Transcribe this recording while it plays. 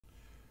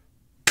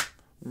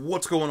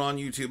What's going on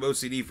YouTube?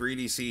 OCD for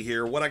EDC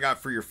here. What I got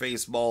for your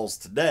face balls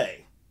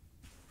today.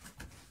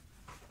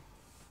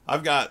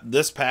 I've got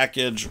this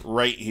package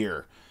right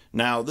here.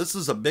 Now this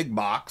is a big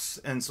box,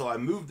 and so I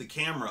moved the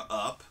camera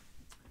up,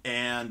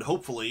 and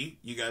hopefully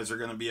you guys are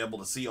going to be able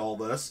to see all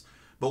this.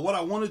 But what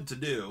I wanted to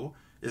do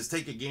is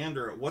take a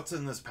gander at what's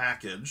in this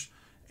package,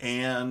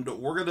 and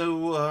we're going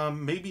to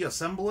maybe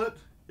assemble it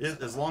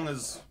as long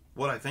as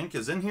what I think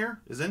is in here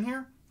is in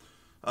here.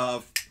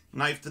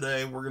 Knife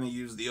today, we're going to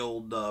use the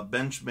old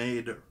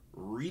Benchmade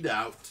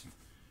Readout.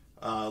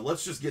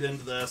 Let's just get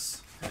into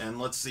this and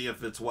let's see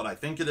if it's what I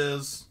think it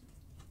is.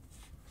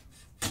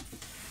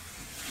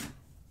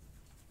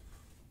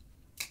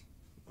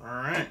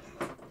 Alright.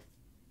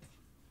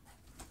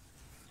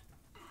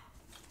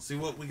 See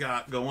what we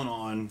got going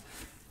on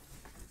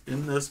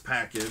in this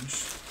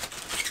package.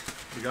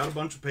 We got a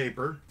bunch of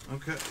paper.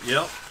 Okay,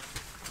 yep.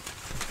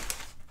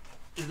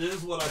 It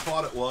is what I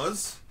thought it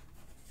was.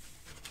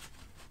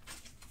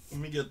 Let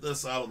me get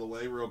this out of the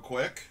way real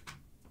quick.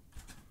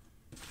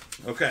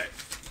 Okay,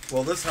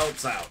 well this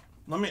helps out.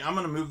 I'm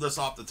gonna move this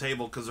off the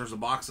table because there's a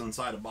box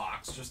inside a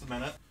box. Just a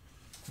minute.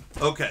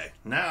 Okay,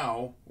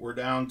 now we're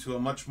down to a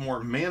much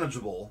more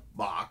manageable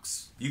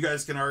box. You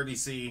guys can already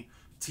see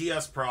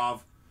TS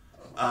Prof.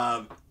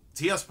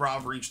 TS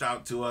Prof reached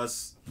out to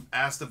us,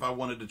 asked if I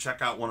wanted to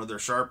check out one of their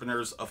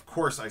sharpeners. Of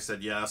course I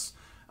said yes.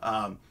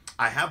 I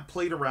have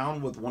played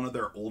around with one of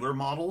their older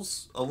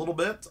models a little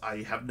bit.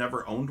 I have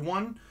never owned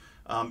one.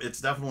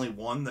 It's definitely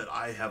one that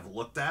I have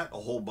looked at a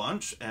whole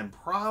bunch, and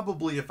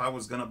probably if I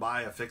was going to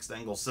buy a fixed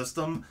angle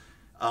system,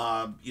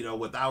 you know,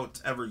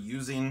 without ever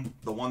using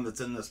the one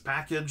that's in this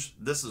package,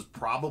 this is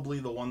probably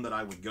the one that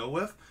I would go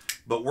with.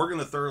 But we're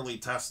going to thoroughly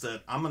test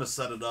it. I'm going to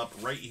set it up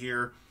right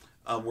here.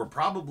 We're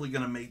probably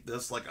going to make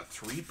this like a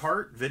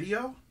 3-part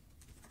video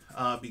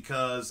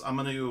because I'm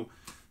going to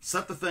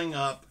set the thing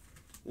up.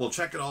 We'll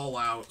check it all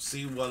out,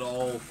 see what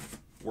all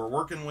we're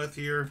working with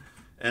here,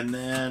 and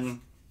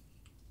then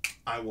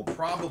I will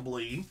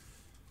probably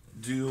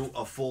do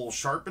a full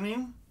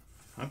sharpening.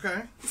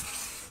 Okay.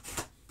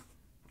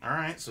 All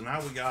right, so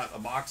now we got a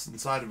box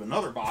inside of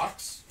another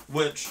box,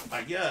 which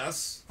I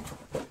guess,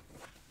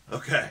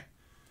 okay,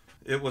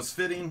 it was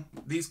fitting.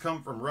 These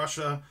come from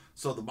Russia,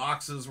 so the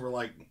boxes were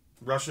like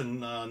Russian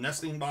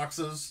nesting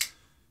boxes,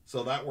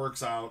 so that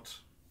works out.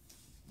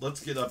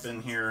 Let's get up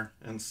in here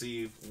and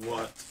see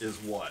what is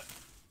what.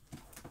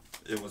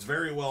 It was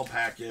very well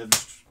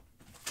packaged.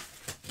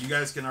 You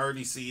guys can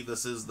already see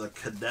this is the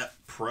Kadet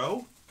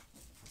Pro.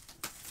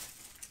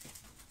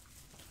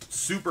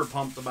 Super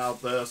pumped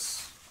about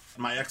this.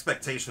 My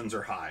expectations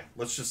are high.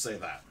 Let's just say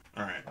that.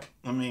 All right,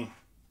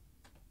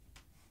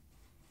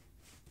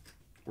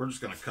 we're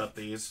just going to cut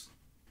these.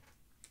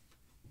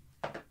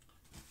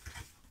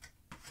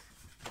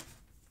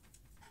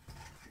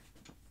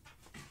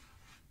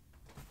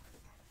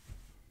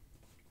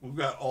 We've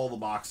got all the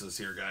boxes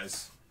here,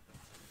 guys.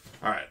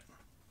 All right,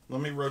 let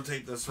me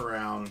rotate this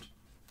around.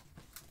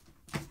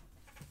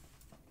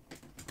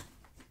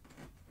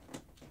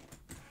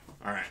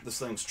 All right, this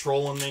thing's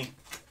trolling me.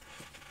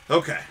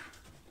 Okay.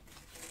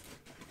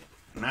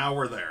 Now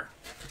we're there.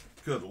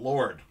 Good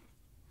Lord.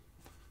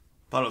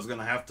 Thought I was going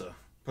to have to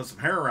put some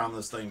hair around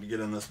this thing to get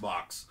in this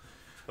box.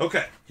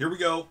 Okay, here we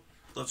go.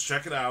 Let's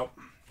check it out.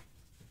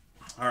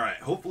 All right,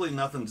 hopefully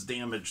nothing's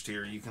damaged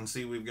here. You can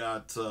see we've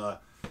got a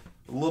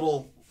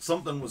little,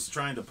 something was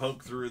trying to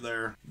poke through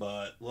there,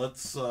 but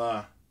let's,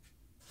 there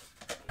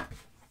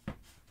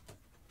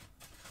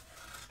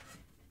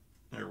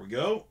we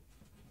go.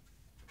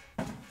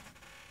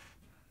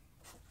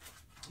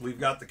 We've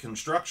got the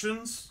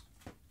constructions,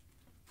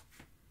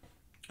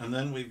 and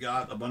then we've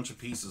got a bunch of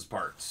pieces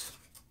parts.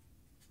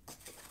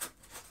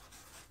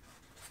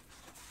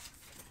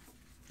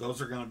 Those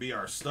are going to be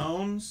our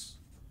stones.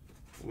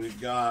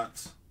 We've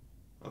got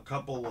a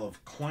couple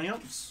of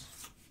clamps,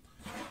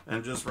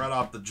 and just right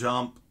off the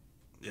jump,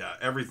 yeah,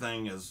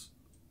 everything is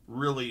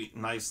really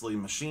nicely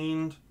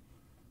machined.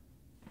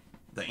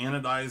 The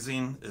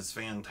anodizing is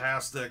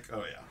fantastic.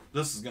 Oh yeah,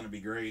 this is going to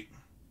be great.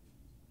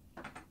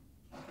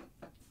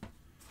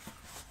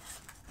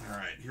 All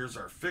right, here's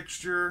our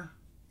fixture.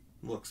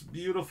 Looks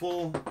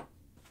beautiful.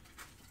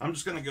 I'm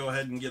just going to go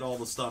ahead and get all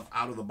the stuff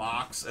out of the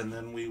box, and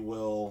then we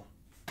will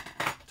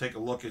take a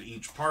look at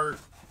each part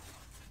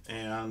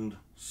and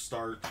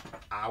start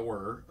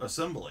our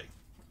assembly.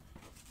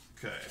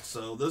 Okay,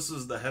 so this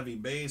is the heavy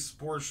base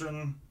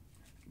portion.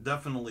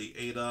 Definitely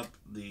ate up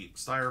the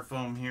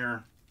styrofoam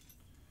here.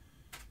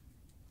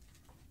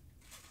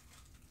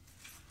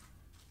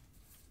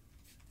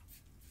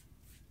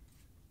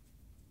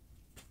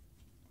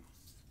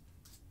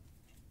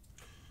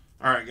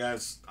 All right,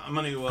 guys, I'm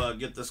going to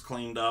get this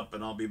cleaned up,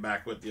 and I'll be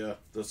back with you.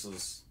 This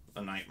is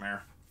a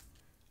nightmare.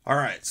 All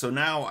right, so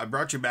now I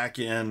brought you back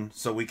in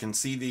so we can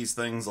see these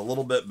things a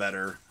little bit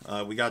better.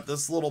 We got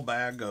this little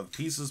bag of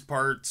pieces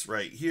parts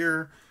right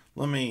here.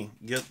 Let me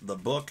get the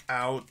book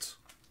out.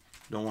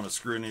 Don't want to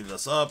screw any of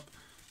this up,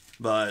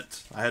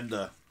 but I had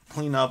to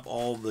clean up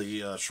all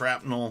the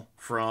shrapnel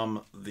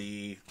from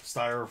the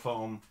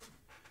styrofoam.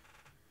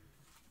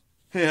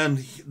 And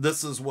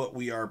this is what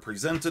we are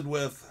presented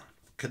with.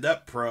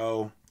 Kadet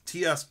Pro,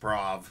 TS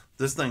Prof.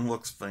 This thing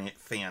looks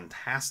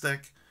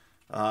fantastic.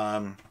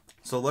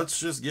 So let's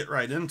just get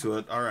right into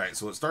it. All right,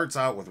 so it starts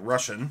out with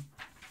Russian.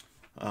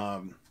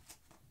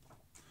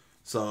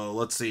 So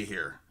let's see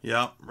here.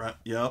 Yep, right,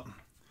 yep.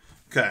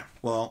 Okay,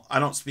 well, I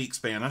don't speak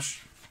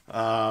Spanish.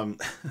 I'm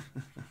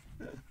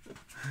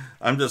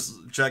just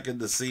checking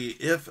to see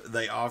if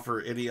they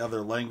offer any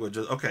other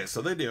languages. Okay,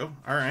 so they do.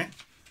 All right.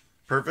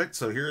 Perfect.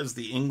 So here is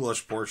the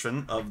English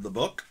portion of the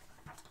book.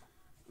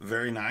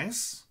 Very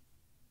nice.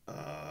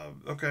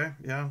 Okay,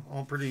 yeah,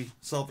 all pretty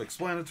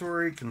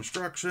self-explanatory.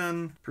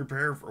 Construction,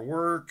 prepare for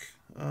work,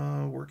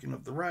 working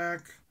of the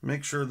rack.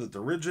 Make sure that the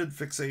rigid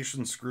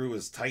fixation screw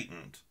is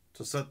tightened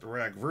to set the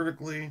rack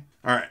vertically.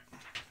 All right.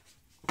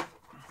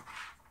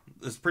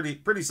 It's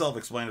pretty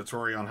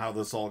self-explanatory on how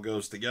this all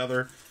goes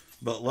together.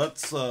 But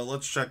let's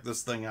check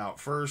this thing out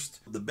first.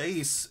 The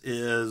base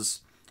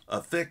is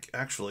a thick,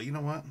 actually, you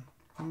know what?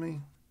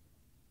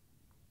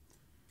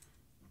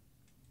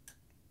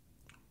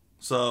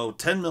 So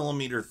 10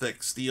 millimeter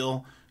thick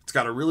steel. It's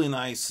got a really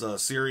nice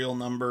serial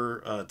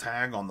number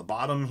tag on the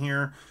bottom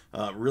here.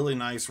 Really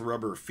nice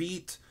rubber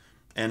feet,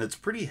 and it's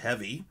pretty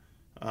heavy.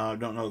 I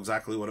don't know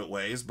exactly what it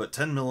weighs, but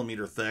 10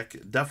 millimeter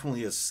thick.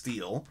 Definitely is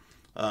steel.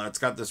 It's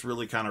got this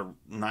really kind of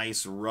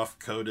nice rough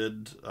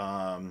coated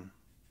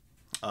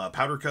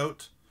powder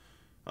coat,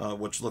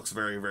 which looks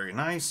very, very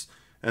nice.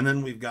 And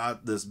then we've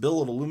got this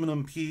billet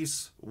aluminum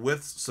piece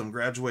with some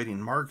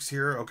graduating marks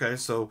here. Okay,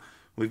 so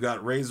we've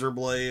got razor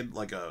blade,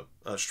 like a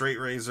straight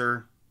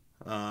razor.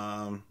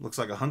 Looks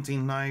like a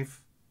hunting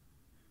knife,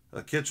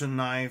 a kitchen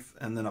knife,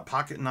 and then a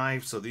pocket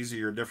knife. So these are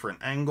your different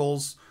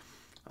angles.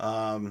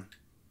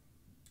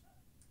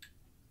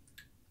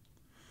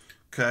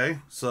 Okay,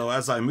 so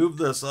as I move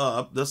this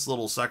up, this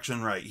little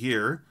section right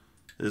here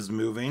is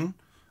moving.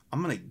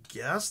 I'm going to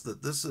guess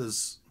that this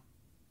is...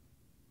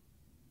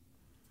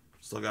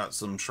 Still got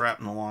some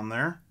shrapnel on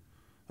there.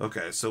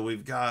 Okay, so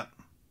we've got...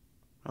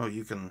 Oh,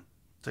 you can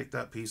take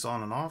that piece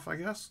on and off, I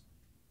guess?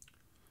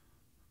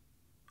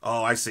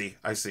 Oh, I see.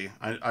 I see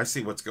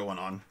what's going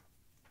on.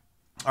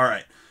 All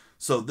right,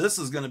 so this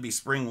is going to be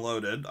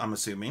spring-loaded, I'm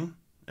assuming.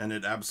 And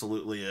it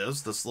absolutely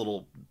is. This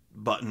little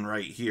button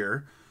right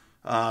here.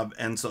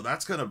 And so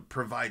that's going to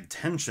provide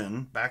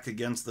tension back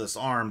against this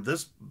arm.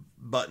 This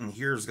button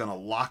here is going to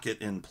lock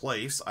it in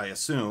place, I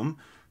assume.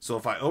 So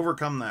if I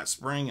overcome that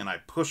spring and I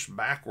push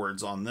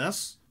backwards on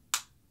this,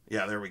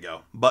 yeah, there we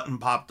go. Button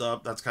popped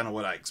up. That's kind of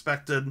what I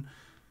expected.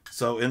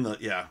 So in the,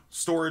 yeah,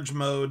 storage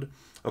mode.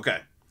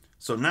 Okay,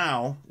 so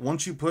now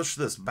once you push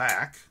this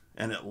back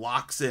and it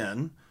locks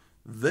in,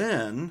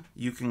 then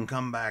you can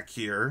come back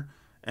here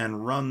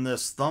and run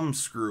this thumb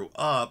screw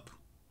up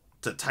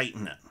to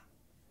tighten it.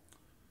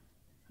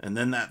 And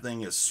then that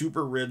thing is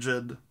super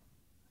rigid.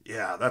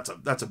 Yeah,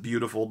 that's a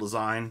beautiful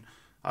design.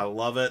 I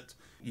love it.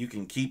 You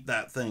can keep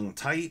that thing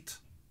tight.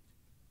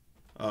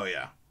 Oh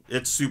yeah,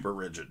 it's super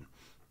rigid.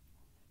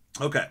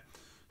 Okay,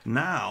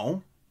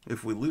 now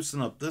if we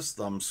loosen up this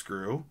thumb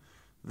screw,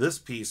 this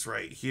piece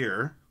right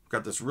here,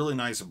 got this really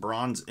nice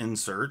bronze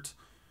insert.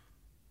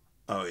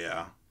 Oh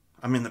yeah,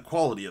 I mean the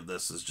quality of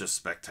this is just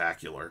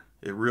spectacular.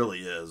 It really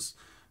is.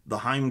 The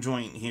heim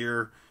joint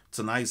here, it's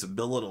a nice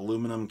billet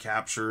aluminum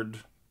captured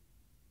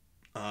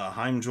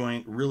heim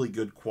joint, really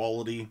good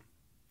quality.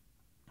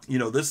 You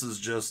know, this is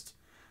just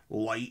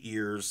light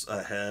years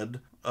ahead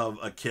of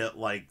a kit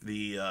like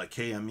the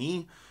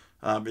KME.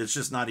 It's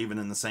just not even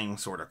in the same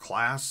sort of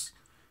class.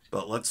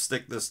 But let's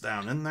stick this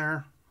down in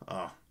there.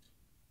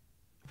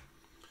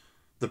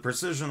 The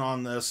precision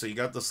on this, so you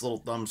got this little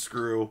thumb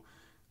screw.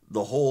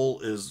 The hole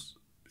is,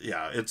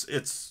 yeah,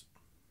 it's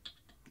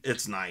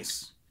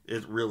nice.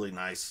 It's really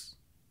nice.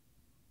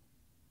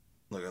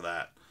 Look at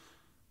that.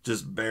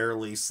 Just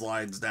barely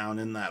slides down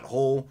in that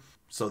hole.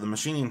 So the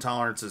machining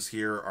tolerances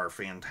here are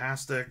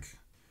fantastic.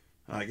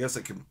 I guess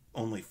it can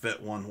only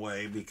fit one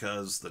way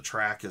because the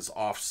track is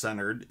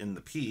off-centered in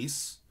the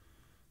piece.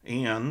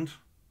 And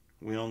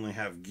we only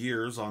have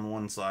gears on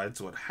one side,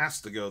 so it has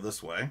to go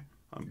this way.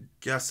 I'm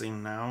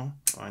guessing now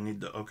I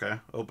need to, okay,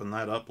 open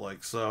that up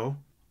like so.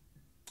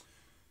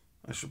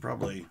 I should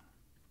probably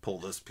pull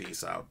this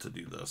piece out to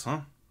do this,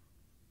 huh?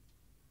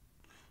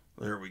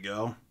 There we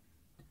go.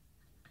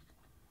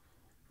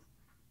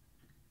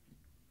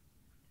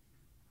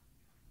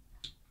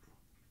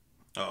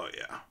 Oh,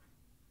 yeah.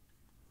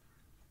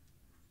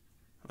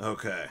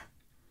 Okay.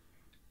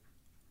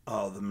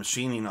 Oh, the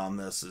machining on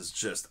this is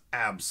just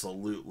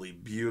absolutely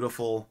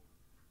beautiful.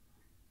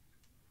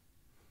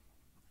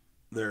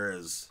 There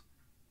is...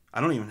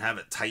 I don't even have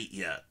it tight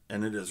yet,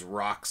 and it is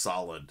rock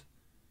solid.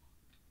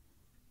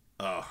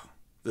 Oh,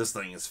 this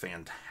thing is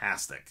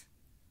fantastic.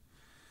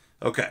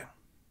 Okay.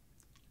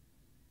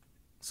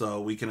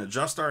 So we can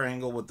adjust our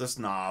angle with this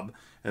knob,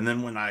 and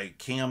then when I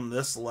cam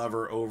this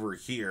lever over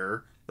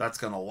here, that's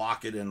going to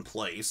lock it in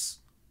place.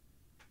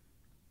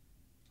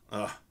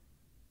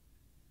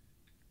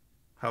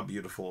 How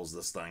beautiful is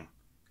this thing?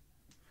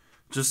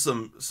 Just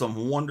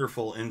some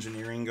wonderful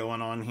engineering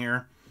going on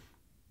here.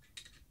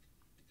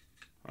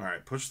 All right,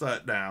 right, push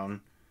that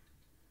down.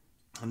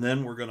 And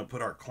then we're going to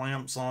put our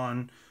clamps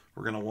on.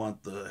 We're going to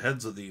want the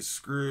heads of these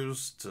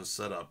screws to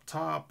set up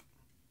top.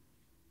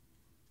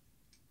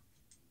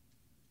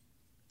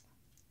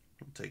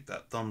 Take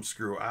that thumb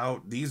screw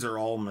out. These are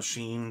all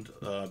machined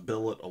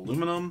billet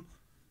aluminum.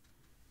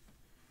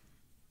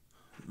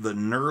 The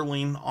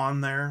knurling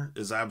on there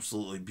is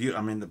absolutely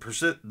beautiful. I mean,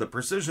 the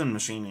precision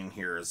machining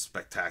here is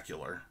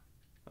spectacular.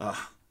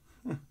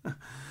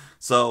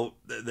 So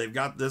they've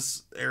got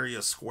this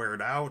area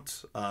squared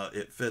out.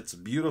 It fits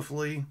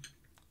beautifully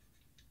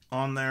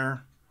on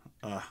there.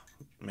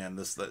 Man,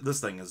 this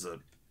thing is a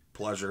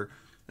pleasure.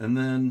 And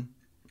then,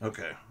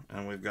 okay,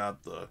 and we've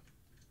got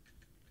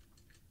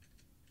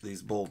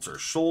these bolts are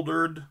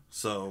shouldered,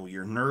 so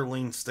your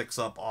knurling sticks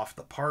up off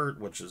the part,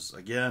 which is,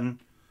 again,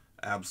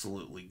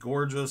 absolutely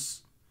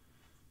gorgeous.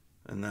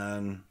 And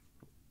then,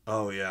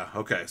 oh yeah,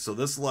 okay, so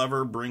this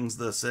lever brings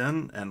this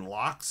in and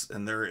locks,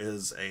 and there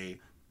is a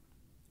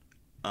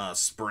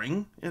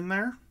spring in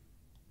there.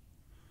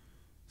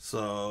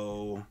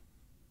 So,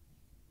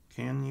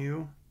 can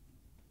you?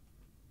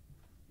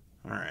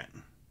 All right.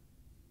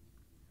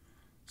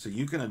 So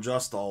you can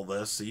adjust all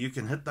this, so you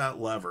can hit that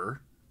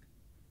lever,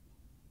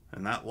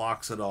 and that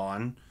locks it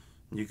on.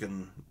 You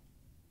can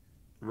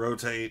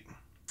rotate.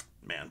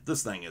 Man,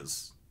 this thing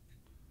is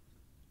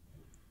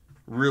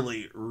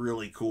really,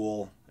 really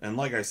cool. And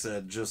like I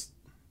said, just,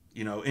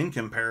 you know, in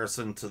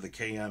comparison to the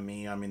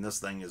KME, I mean, this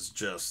thing is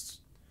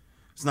just,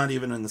 it's not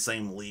even in the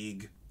same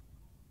league.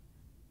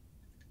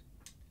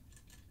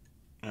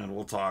 And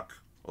we'll talk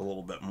a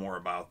little bit more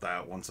about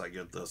that once I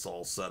get this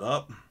all set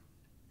up.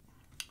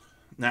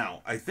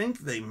 Now, I think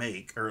they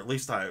make, or at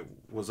least I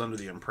was under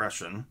the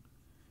impression,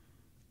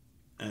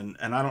 and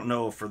I don't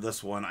know for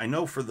this one, I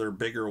know for their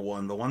bigger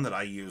one, the one that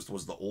I used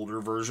was the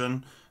older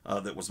version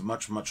that was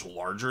much, much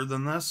larger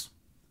than this.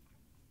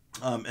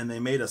 And they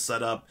made a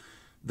setup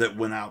that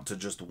went out to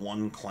just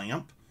one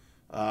clamp.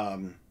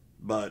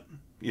 But,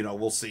 you know,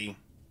 we'll see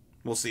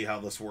how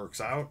this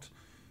works out.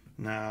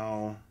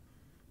 Now,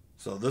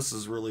 so this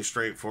is really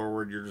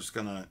straightforward. You're just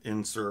going to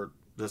insert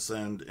this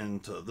end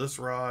into this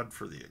rod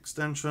for the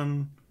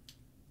extension,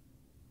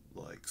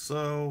 like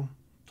so.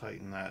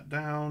 Tighten that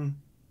down.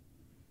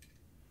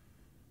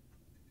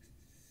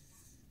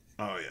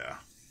 Oh yeah,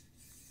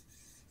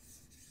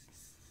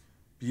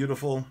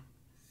 beautiful.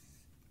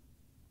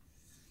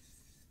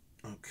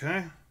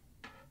 Okay,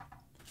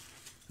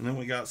 and then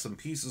we got some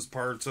pieces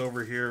parts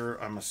over here.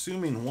 I'm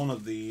assuming one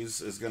of these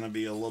is going to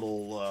be a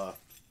little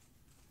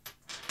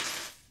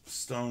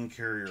stone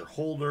carrier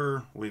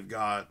holder. We've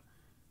got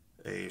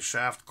a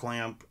shaft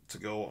clamp to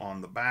go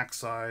on the back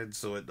side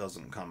so it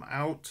doesn't come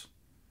out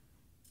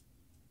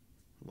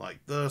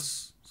like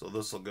this. So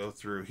this will go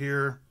through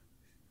here,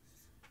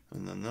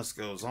 and then this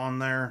goes on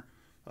there.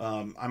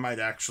 I might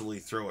actually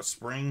throw a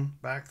spring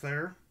back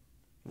there.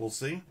 We'll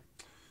see.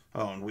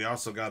 Oh, and we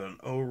also got an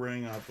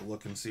O-ring. I'll have to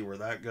look and see where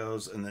that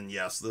goes. And then,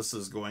 yes, this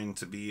is going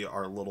to be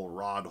our little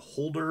rod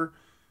holder.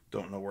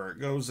 Don't know where it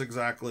goes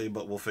exactly,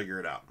 but we'll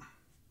figure it out.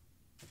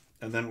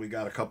 And then we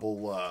got a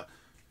couple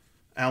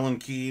Allen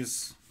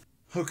keys.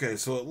 Okay,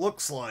 so it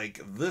looks like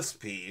this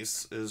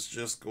piece is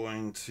just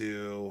going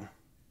to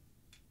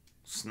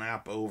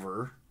snap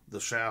over the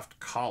shaft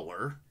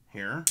collar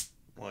here,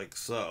 like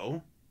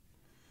so.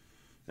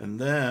 And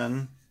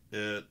then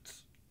it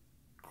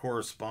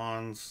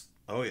corresponds.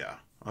 Oh yeah,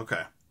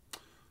 okay.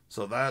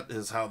 So that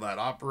is how that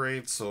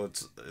operates. So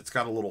it's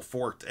got a little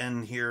forked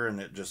end here, and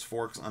it just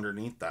forks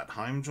underneath that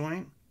heim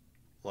joint,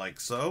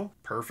 like so.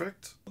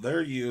 Perfect.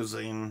 They're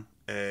using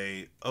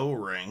a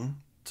O-ring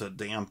to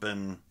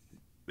dampen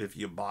if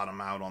you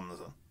bottom out on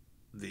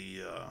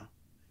the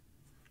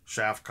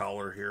shaft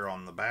collar here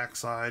on the back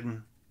side,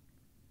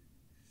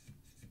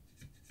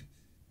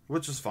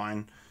 which is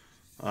fine.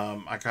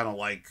 I kind of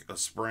like a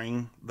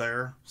spring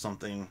there,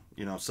 something,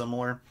 you know,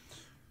 similar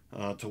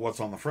to what's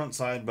on the front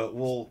side, but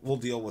we'll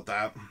deal with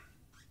that.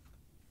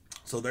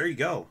 So there you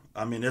go.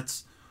 I mean,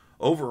 it's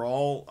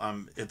overall,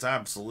 it's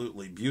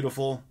absolutely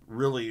beautiful.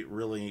 Really,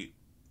 really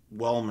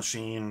well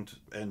machined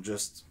and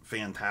just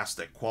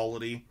fantastic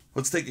quality.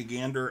 Let's take a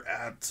gander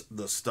at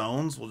the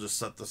stones. We'll just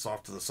set this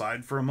off to the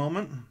side for a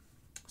moment.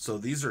 So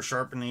these are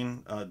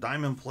sharpening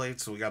diamond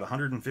plates. So we got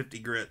 150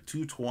 grit,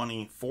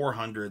 220,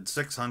 400,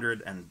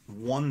 600, and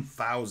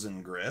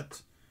 1000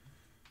 grit.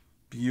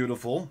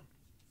 Beautiful.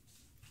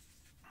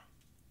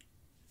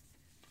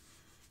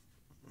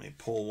 Let me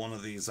pull one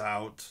of these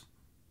out.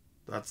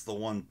 That's the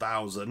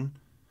 1000.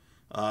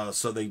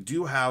 So they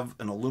do have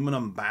an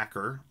aluminum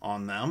backer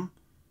on them.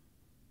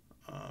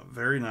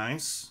 Very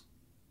nice.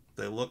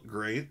 They look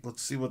great.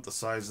 Let's see what the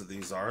size of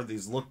these are.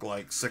 These look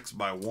like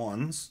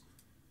 6x1s,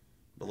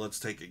 but let's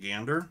take a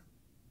gander.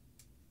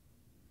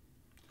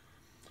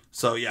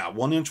 So yeah,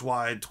 1 inch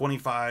wide,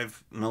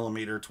 25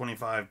 millimeter,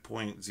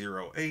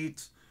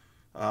 25.08.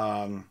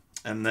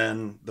 And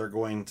then they're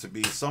going to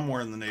be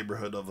somewhere in the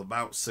neighborhood of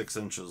about 6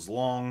 inches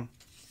long.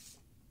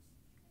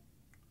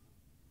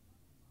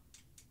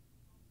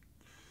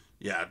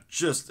 Yeah,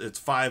 just, it's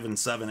 5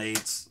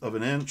 7/8 of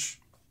an inch.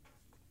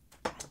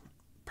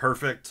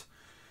 perfect.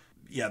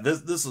 Yeah,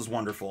 this is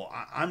wonderful.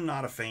 I'm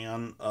not a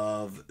fan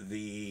of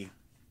the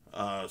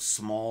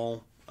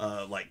small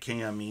like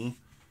KME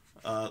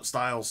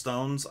style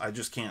stones. I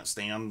just can't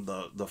stand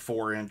the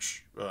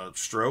 4-inch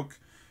stroke.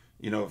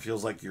 You know, it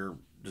feels like you're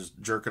just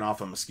jerking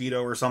off a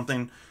mosquito or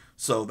something.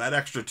 So that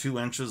extra 2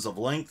 inches of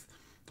length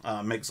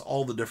makes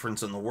all the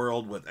difference in the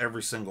world with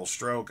every single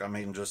stroke. I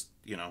mean, just,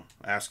 you know,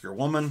 ask your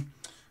woman.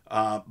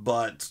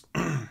 But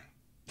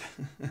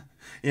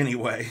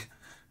anyway,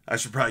 I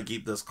should probably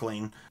keep this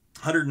clean.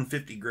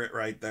 150 grit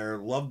right there.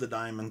 Love the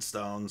diamond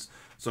stones.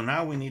 So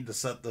now we need to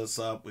set this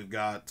up. We've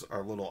got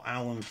our little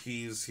Allen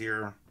keys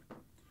here.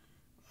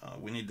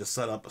 We need to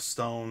set up a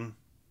stone.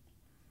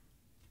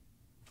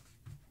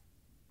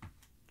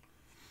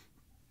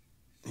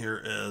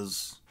 Here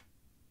is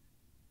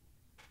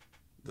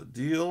the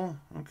deal.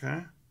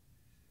 Okay.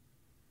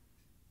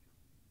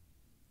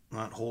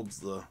 That holds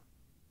the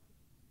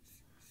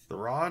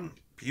rod.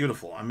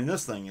 Beautiful. I mean,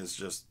 this thing is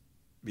just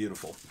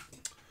beautiful.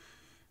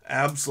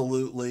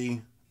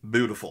 Absolutely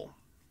beautiful.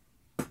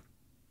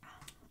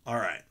 All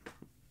right.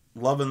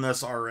 Loving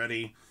this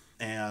already.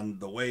 And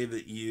the way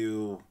that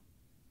you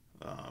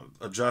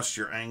adjust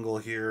your angle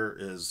here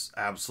is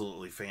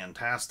absolutely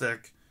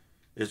fantastic.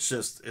 It's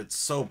just, it's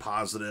so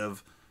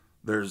positive.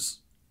 There's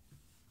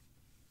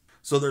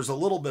a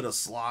little bit of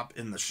slop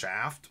in the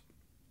shaft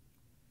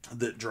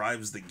that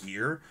drives the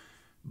gear,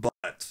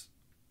 but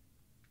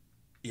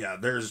yeah,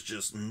 there's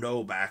just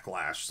no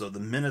backlash. So the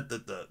minute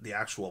that the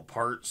actual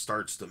part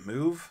starts to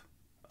move,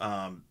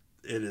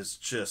 it is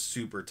just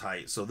super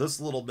tight. So this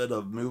little bit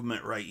of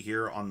movement right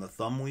here on the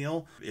thumb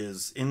wheel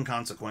is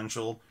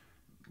inconsequential.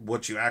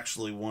 What you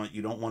actually want,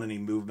 you don't want any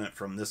movement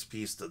from this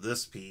piece to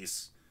this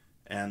piece,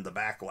 and the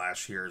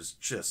backlash here is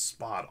just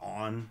spot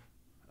on.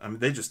 I mean,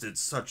 they just did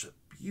such a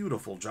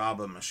beautiful job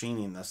of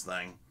machining this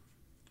thing.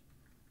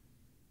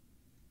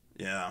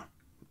 Yeah,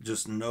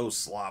 just no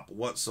slop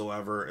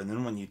whatsoever. And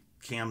then when you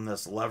cam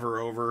this lever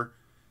over,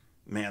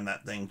 man,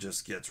 that thing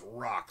just gets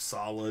rock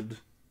solid.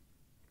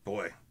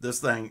 Boy,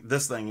 this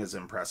thing is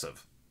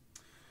impressive.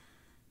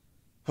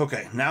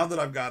 Okay, now that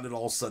I've got it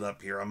all set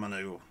up here, I'm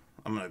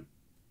gonna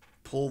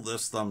pull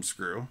this thumb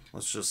screw.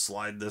 Let's just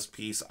slide this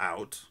piece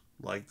out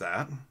like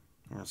that.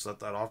 I'm gonna set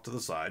that off to the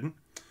side.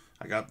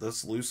 I got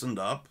this loosened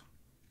up.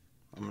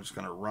 I'm just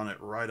gonna run it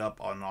right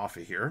up on off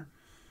of here.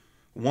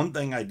 One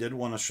thing I did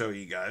want to show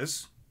you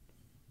guys,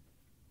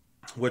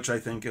 which I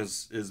think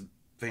is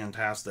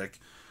fantastic.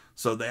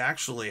 So they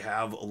actually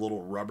have a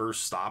little rubber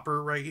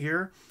stopper right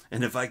here.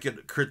 And if I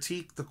could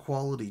critique the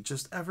quality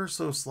just ever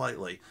so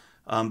slightly,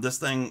 this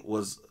thing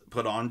was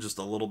put on just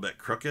a little bit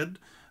crooked,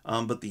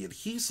 but the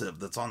adhesive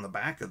that's on the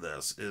back of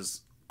this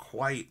is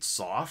quite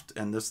soft,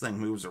 and this thing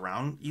moves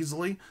around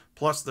easily.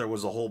 Plus there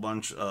was a whole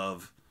bunch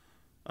of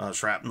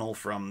shrapnel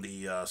from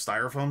the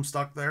styrofoam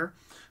stuck there.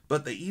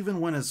 But they even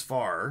went as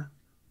far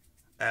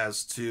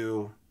as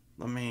to,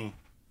 let me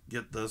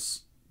get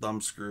this thumb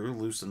screw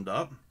loosened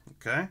up,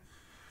 okay?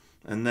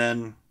 And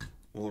then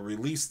we'll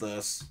release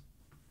this.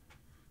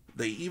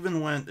 They even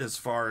went as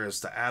far as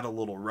to add a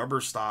little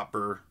rubber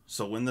stopper,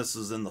 so when this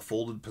is in the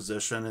folded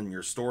position in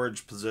your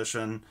storage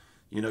position,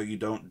 you know, you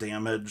don't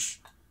damage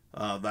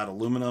that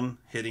aluminum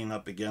hitting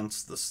up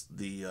against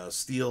the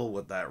steel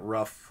with that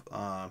rough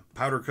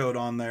powder coat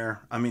on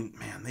there. I mean,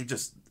 man,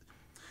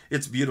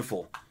 it's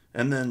beautiful.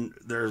 And then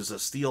there's a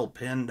steel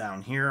pin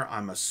down here.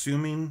 I'm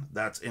assuming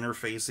that's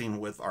interfacing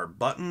with our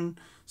button.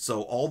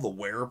 So all the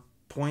wear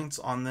points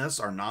on this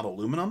are not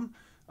aluminum.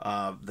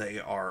 They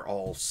are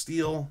all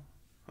steel.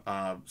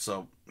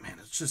 So, man,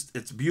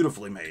 it's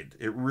beautifully made.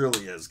 It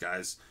really is,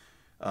 guys.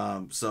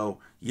 So,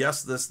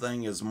 yes, this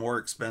thing is more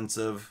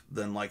expensive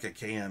than like a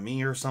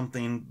KME or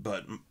something,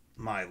 but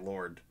my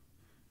Lord,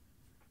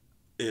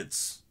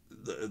 it's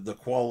the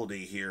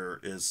quality here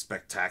is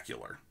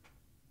spectacular.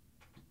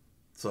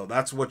 So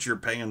that's what you're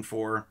paying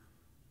for.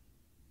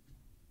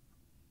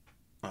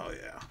 Oh,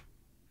 yeah.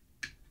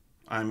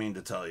 I mean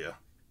to tell you.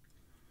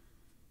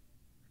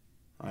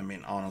 I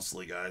mean,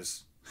 honestly,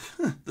 guys,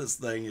 this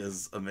thing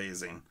is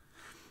amazing.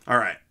 All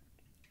right,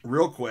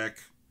 real quick.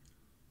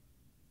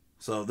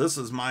 So this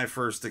is my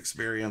first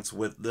experience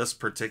with this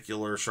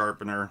particular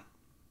sharpener.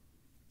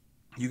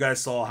 You guys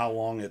saw how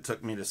long it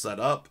took me to set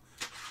up.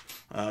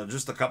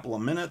 Just a couple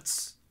of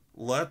minutes.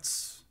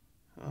 Let's,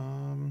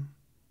 you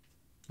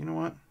know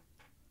what?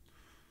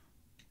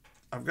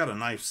 I've got a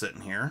knife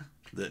sitting here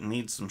that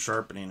needs some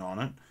sharpening on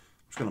it. I'm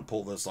just going to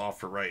pull this off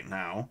for right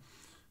now.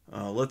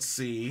 Let's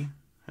see.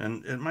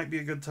 And it might be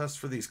a good test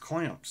for these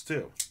clamps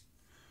too,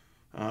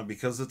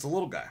 because it's a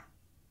little guy.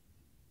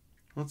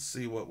 Let's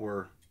see what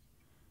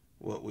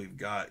we've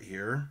got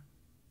here.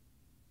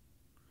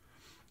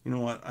 You know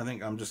what? I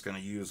think I'm just going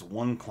to use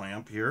one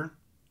clamp here,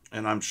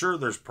 and I'm sure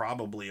there's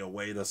probably a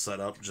way to set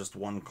up just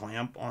one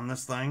clamp on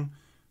this thing.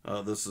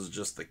 This is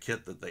just the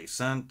kit that they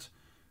sent.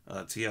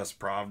 TS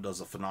Prof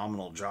does a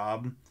phenomenal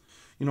job.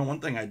 You know,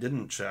 one thing I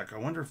didn't check, I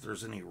wonder if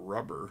there's any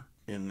rubber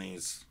in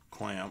these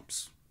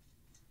clamps.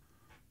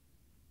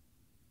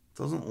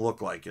 Doesn't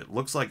look like it.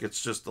 Looks like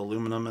it's just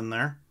aluminum in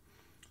there.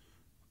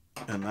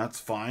 and that's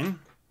fine.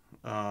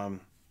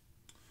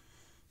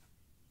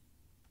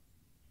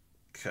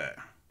 Okay.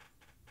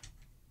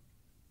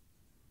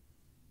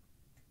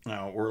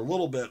 Now, we're a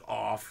little bit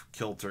off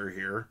kilter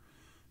here,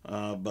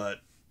 but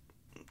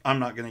I'm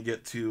not going to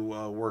get too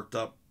worked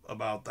up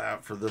about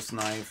that for this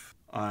knife.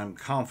 I'm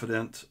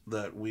confident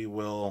that we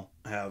will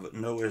have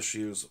no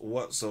issues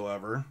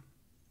whatsoever.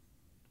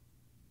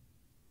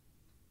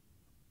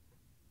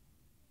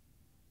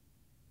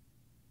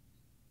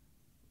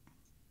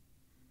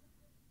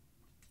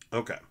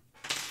 Okay.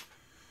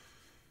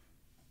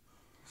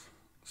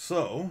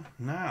 So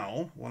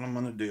now what I'm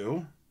going to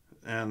do,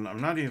 and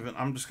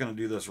I'm just going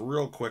to do this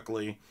real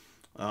quickly.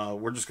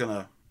 We're just going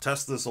to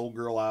test this old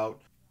girl out.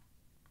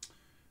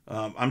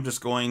 I'm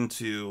just going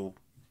to,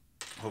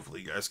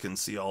 hopefully you guys can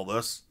see all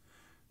this.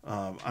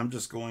 I'm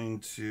just going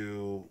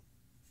to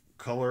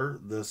color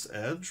this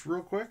edge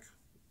real quick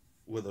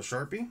with a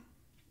Sharpie,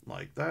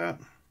 like that.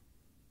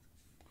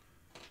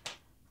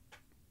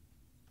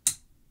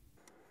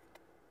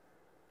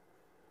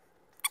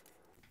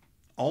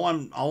 All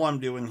I'm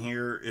doing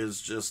here is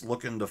just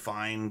looking to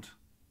find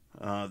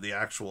the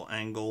actual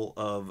angle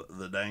of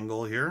the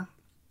dangle here.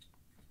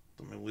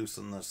 Let me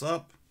loosen this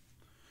up.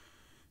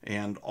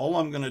 And all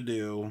I'm going to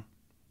do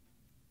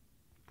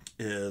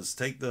is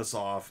take this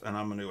off, and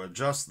I'm going to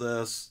adjust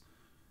this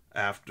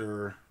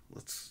after,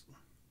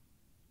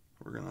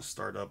 we're going to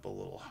start up a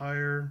little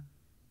higher.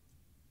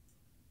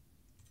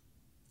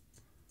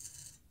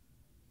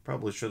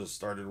 Probably should have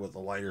started with a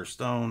lighter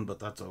stone, but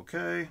that's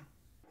okay.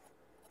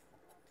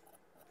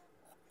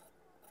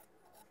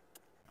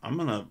 I'm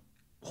going to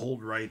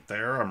hold right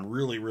there. I'm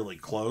really, really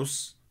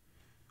close.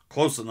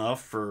 Close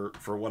enough for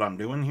what I'm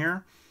doing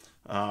here.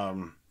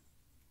 Now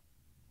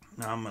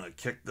I'm going to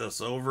kick this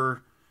over.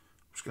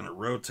 I'm just going to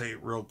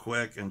rotate real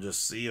quick and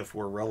just see if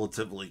we're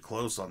relatively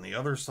close on the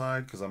other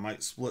side, because I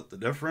might split the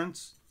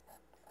difference.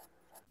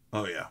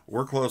 Oh yeah,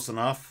 we're close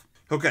enough.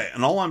 Okay,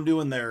 and all I'm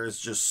doing there is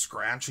just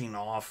scratching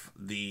off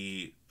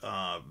the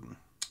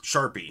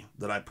Sharpie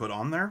that I put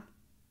on there.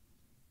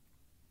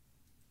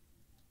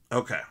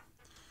 Okay.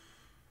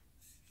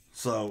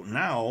 So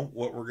now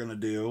what we're going to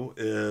do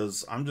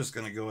is I'm just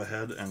going to go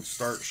ahead and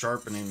start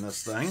sharpening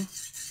this thing,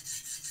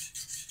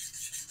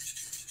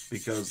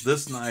 because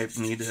this knife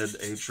needed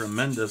a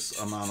tremendous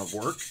amount of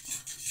work.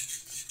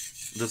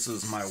 This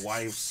is my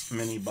wife's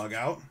mini bug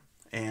out,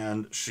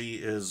 and she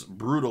is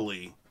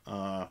brutally,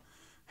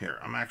 here,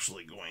 I'm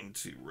actually going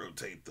to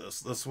rotate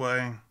this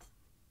way.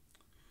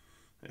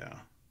 Yeah,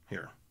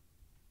 here.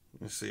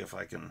 Let me see if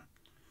I can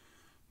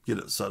get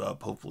it set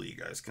up. Hopefully you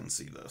guys can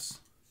see this.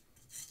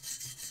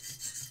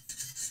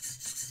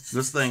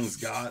 This thing's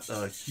got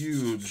a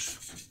huge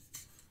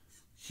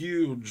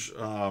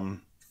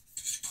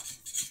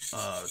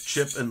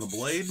chip in the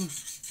blade.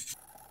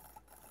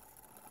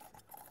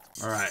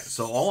 Alright,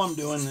 so all I'm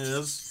doing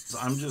is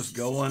I'm just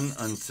going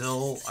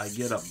until I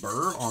get a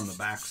burr on the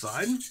back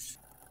side.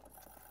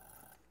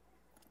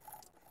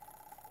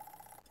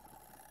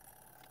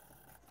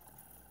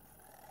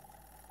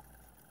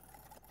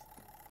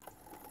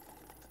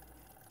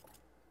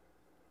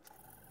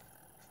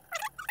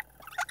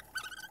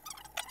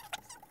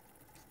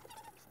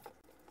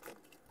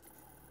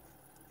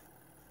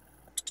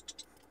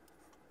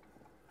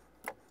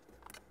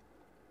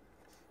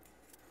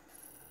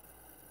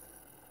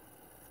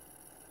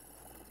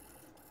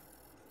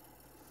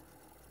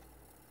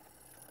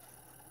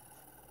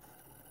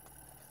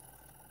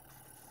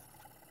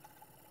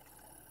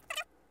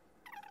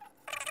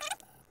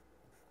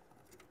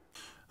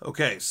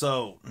 Okay,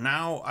 so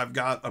now I've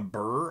got a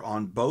burr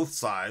on both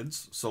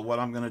sides. So what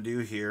I'm going to do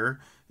here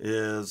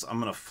is I'm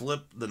going to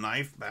flip the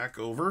knife back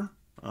over.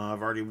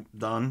 I've already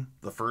done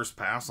the first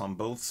pass on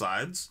both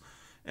sides.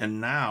 And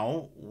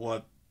now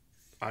what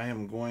I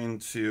am going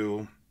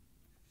to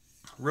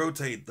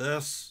rotate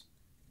this,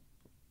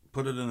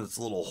 put it in its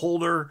little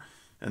holder,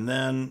 and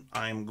then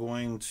I'm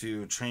going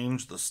to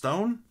change the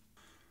stone.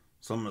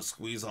 So I'm going to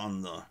squeeze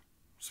on the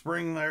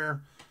spring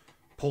there,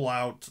 pull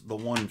out the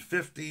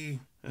 150,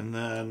 and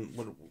then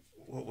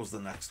what was the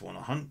next one?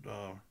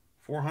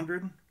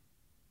 400?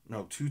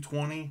 No,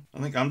 220. I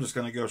think I'm just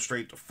going to go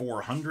straight to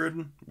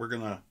 400. We're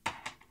going to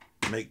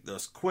make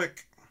this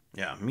quick.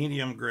 Yeah,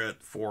 medium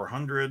grit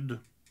 400.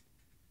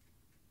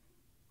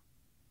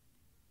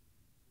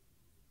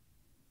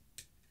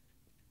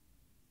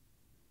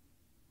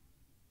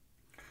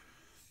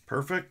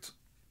 Perfect.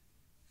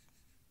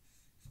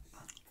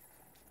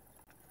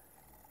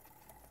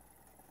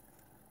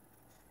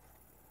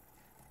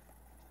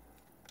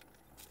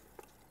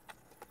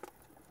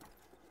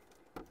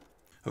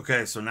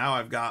 Okay, so now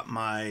I've got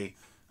my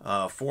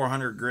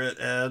 400 grit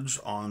edge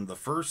on the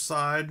first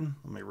side.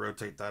 Let me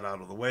rotate that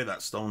out of the way.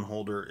 That stone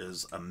holder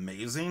is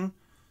amazing.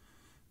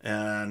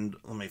 And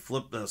let me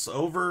flip this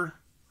over.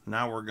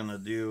 Now we're going to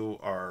do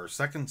our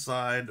second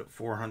side,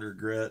 400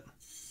 grit.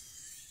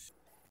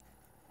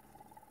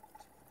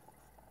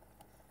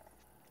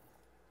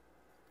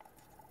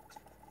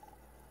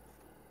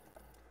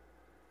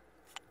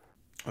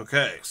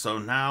 Okay, so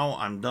now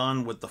I'm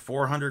done with the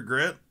 400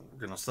 grit. We're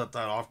going to set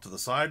that off to the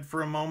side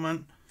for a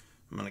moment.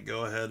 I'm going to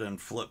go ahead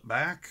and flip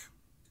back.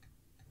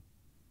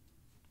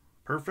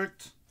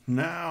 Perfect.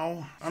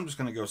 Now I'm just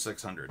going to go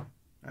 600,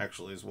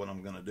 actually, is what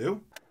I'm going to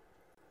do.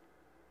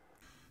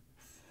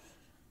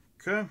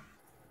 Okay.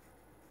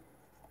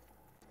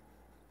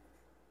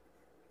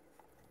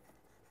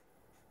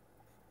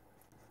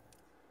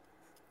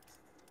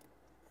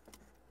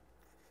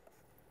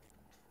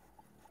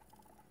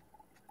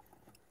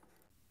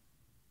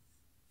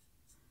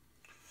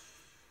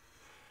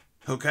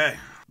 Okay,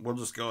 we'll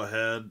just go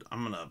ahead.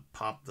 I'm going to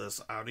pop this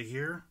out of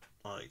here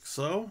like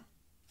so.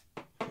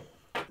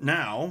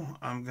 Now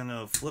I'm going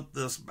to flip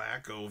this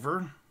back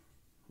over.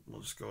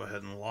 We'll just go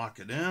ahead and lock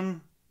it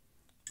in.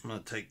 I'm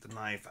going to take the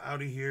knife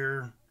out of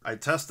here. I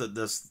tested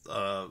this,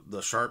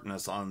 the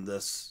sharpness on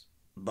this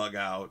bug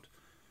out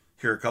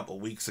here a couple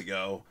weeks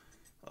ago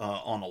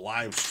on a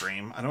live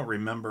stream. I don't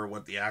remember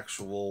what the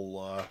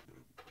actual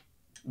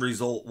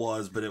result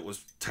was, but it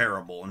was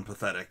terrible and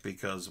pathetic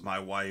because my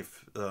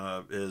wife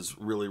is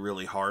really,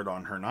 really hard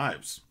on her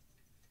knives.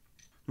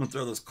 I'm going to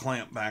throw this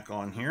clamp back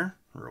on here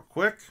real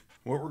quick.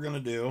 What we're going to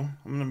do,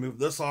 I'm going to move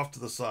this off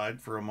to the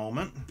side for a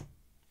moment.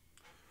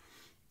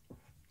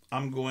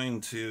 I'm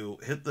going to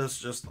hit this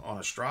just on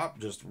a strop,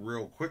 just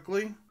real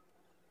quickly.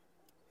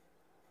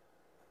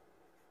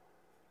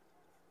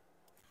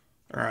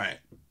 All right,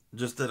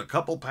 just did a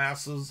couple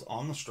passes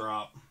on the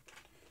strop.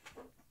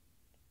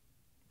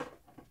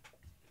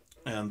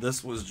 And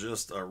this was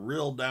just a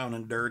real down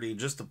and dirty,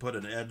 just to put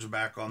an edge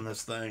back on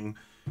this thing.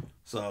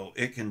 So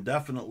it can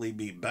definitely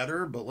be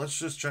better, but let's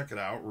just check it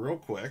out real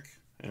quick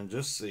and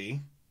just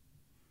see.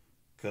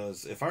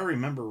 Because if I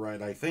remember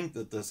right, I think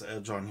that this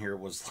edge on here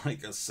was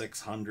like a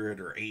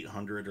 600 or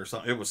 800 or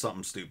something. It was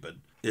something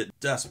stupid. It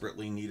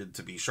desperately needed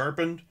to be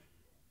sharpened.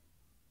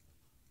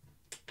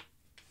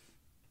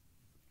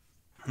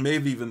 May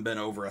have even been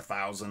over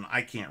 1,000.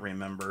 I can't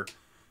remember.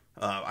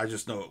 I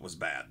just know it was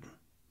bad.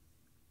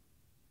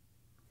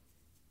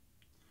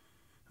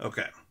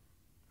 Okay,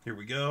 here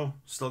we go.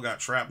 Still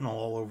got shrapnel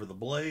all over the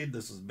blade.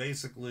 This is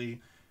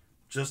basically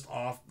just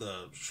off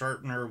the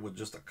sharpener with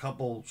just a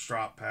couple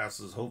strop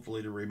passes,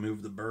 hopefully to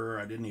remove the burr.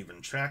 I didn't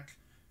even check,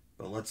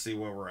 but let's see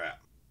where we're at.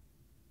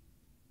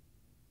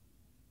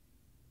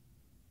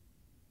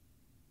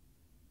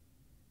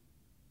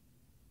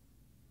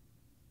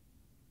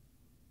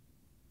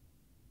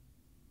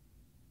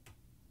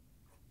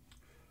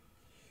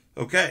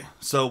 Okay,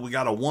 so we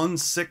got a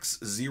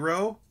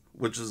 160,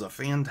 which is a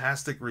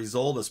fantastic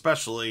result,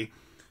 especially,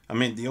 I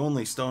mean, the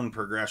only stone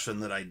progression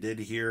that I did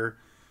here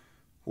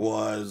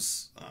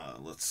was,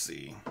 let's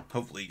see,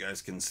 hopefully you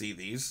guys can see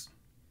these.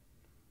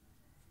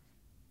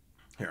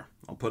 Here,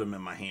 I'll put them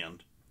in my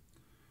hand.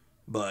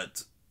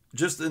 But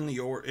just in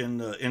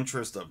the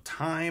interest of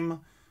time,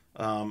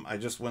 I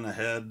just went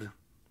ahead,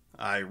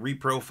 I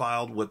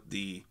reprofiled with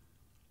the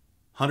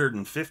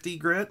 150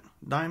 grit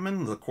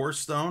diamond, the coarse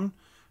stone,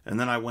 and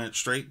then I went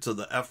straight to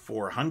the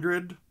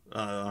F400,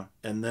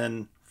 and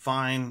then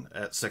fine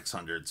at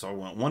 600. So I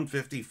went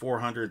 150,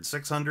 400,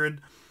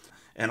 600.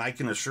 And I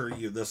can assure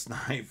you this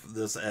knife,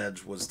 this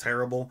edge was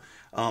terrible.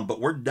 But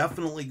we're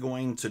definitely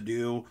going to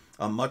do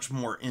a much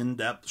more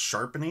in-depth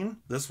sharpening.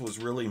 This was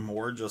really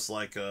more just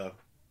like a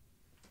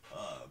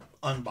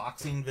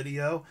unboxing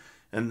video.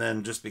 And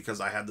then just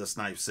because I had this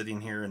knife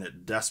sitting here and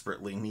it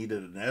desperately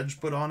needed an edge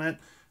put on it,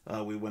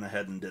 we went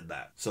ahead and did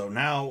that. So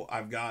now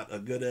I've got a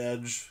good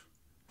edge.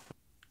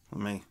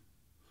 Let me,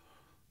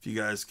 if you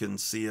guys can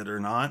see it or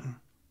not,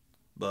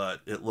 but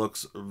it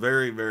looks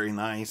very, very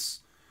nice.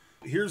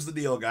 Here's the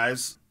deal,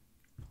 guys.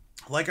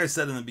 Like I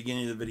said in the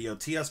beginning of the video,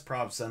 TS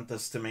Prof sent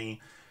this to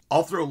me.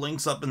 I'll throw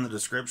links up in the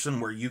description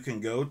where you can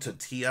go to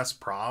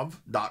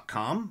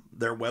tsprov.com,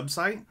 their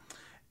website.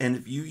 And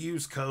if you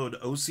use code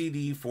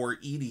OCD for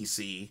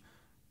EDC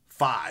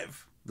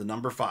 5, the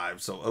number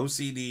 5, so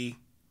OCD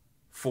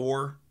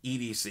for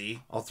EDC,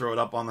 I'll throw it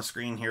up on the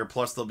screen here,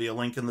 plus there'll be a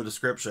link in the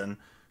description,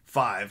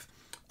 5,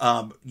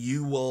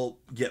 you will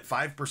get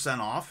 5%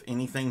 off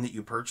anything that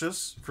you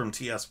purchase from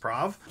TS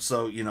Prof.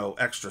 So, you know,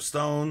 extra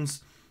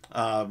stones,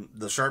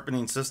 the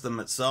sharpening system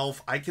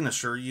itself. I can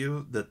assure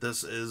you that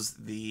this is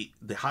the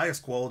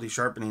highest quality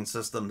sharpening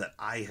system that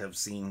I have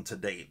seen to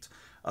date.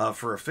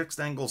 For a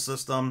fixed angle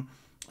system,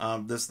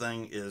 this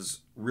thing is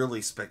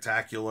really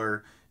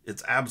spectacular.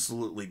 It's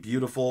absolutely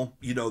beautiful.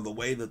 You know, the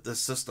way that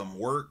this system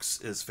works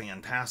is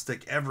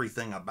fantastic.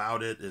 Everything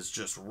about it is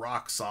just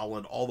rock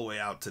solid all the way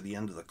out to the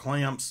end of the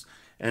clamps.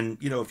 And,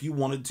 you know, if you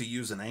wanted to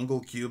use an angle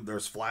cube,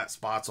 there's flat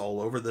spots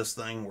all over this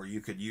thing where you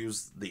could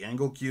use the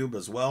angle cube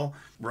as well.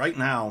 Right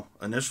now,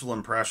 initial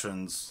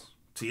impressions,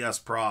 TS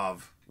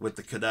Prof with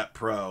the Kadet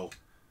Pro,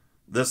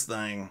 this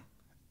thing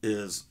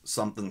is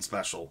something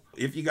special.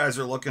 If you guys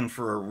are looking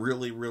for a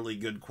really, really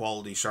good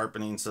quality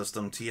sharpening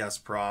system, TS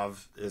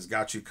Prof has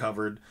got you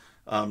covered.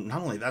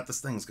 Not only that,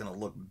 this thing's going to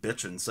look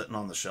bitchin' sitting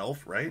on the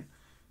shelf, right?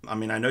 I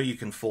mean, I know you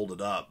can fold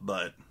it up,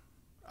 but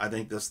I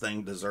think this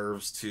thing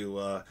deserves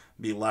to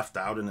be left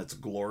out in its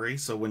glory.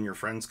 So when your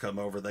friends come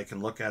over, they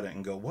can look at it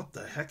and go, what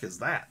the heck is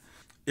that?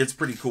 It's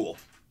pretty cool.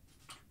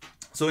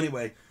 So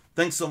anyway,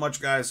 thanks so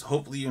much, guys.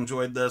 Hopefully you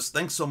enjoyed this.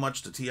 Thanks so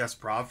much to TS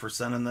Prof for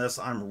sending this.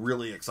 I'm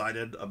really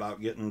excited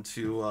about getting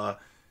to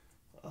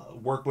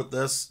work with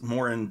this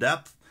more in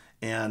depth.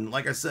 And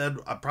like I said,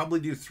 I'll probably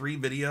do 3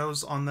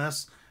 videos on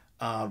this.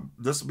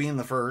 This being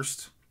the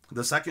first.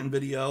 The second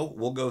video,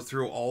 we'll go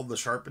through all the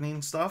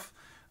sharpening stuff.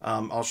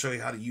 I'll show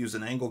you how to use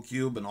an angle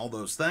cube and all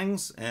those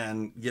things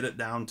and get it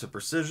down to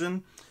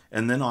precision.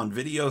 And then on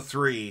video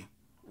 3,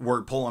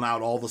 we're pulling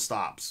out all the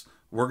stops.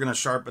 We're going to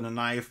sharpen a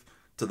knife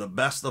to the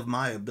best of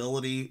my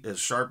ability, as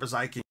sharp as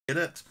I can get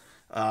it.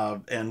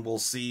 And we'll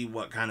see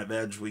what kind of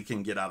edge we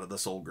can get out of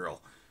this old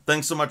girl.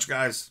 Thanks so much,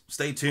 guys.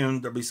 Stay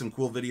tuned. There'll be some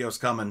cool videos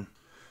coming.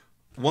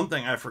 One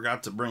thing I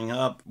forgot to bring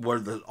up were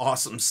the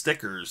awesome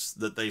stickers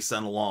that they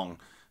sent along.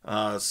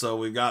 So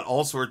we've got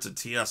all sorts of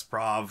TS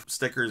Prof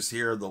stickers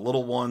here, the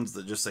little ones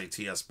that just say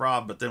TS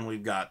Prof, but then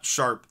we've got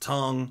Sharp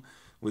Tongue,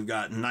 we've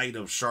got Knight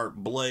of Sharp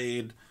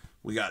Blade,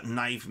 we got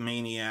Knife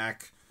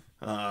Maniac,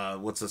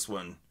 what's this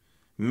one?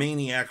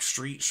 Maniac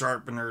Street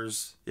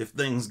Sharpeners, If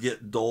Things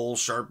Get Dull,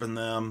 Sharpen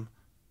Them,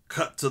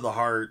 Cut to the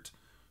Heart,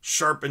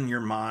 Sharpen Your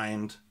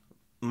Mind,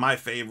 my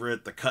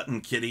favorite, the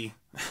Cuttin' Kitty,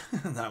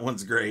 that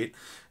one's great,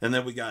 and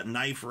then we got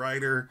Knife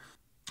Rider,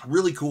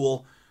 really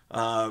cool.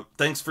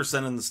 Thanks for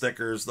sending the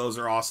stickers. Those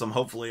are awesome.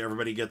 Hopefully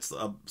everybody gets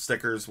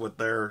stickers with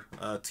their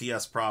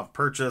TS Prof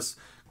purchase,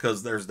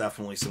 because there's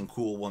definitely some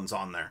cool ones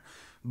on there.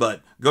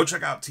 But go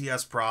check out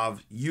TS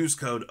Prof. Use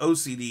code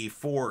OCD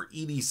for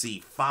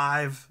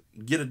EDC5.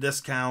 Get a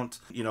discount.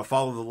 You know,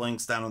 follow the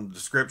links down in the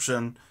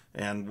description,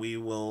 and we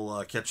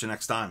will catch you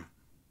next time.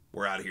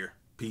 We're out of here.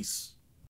 Peace.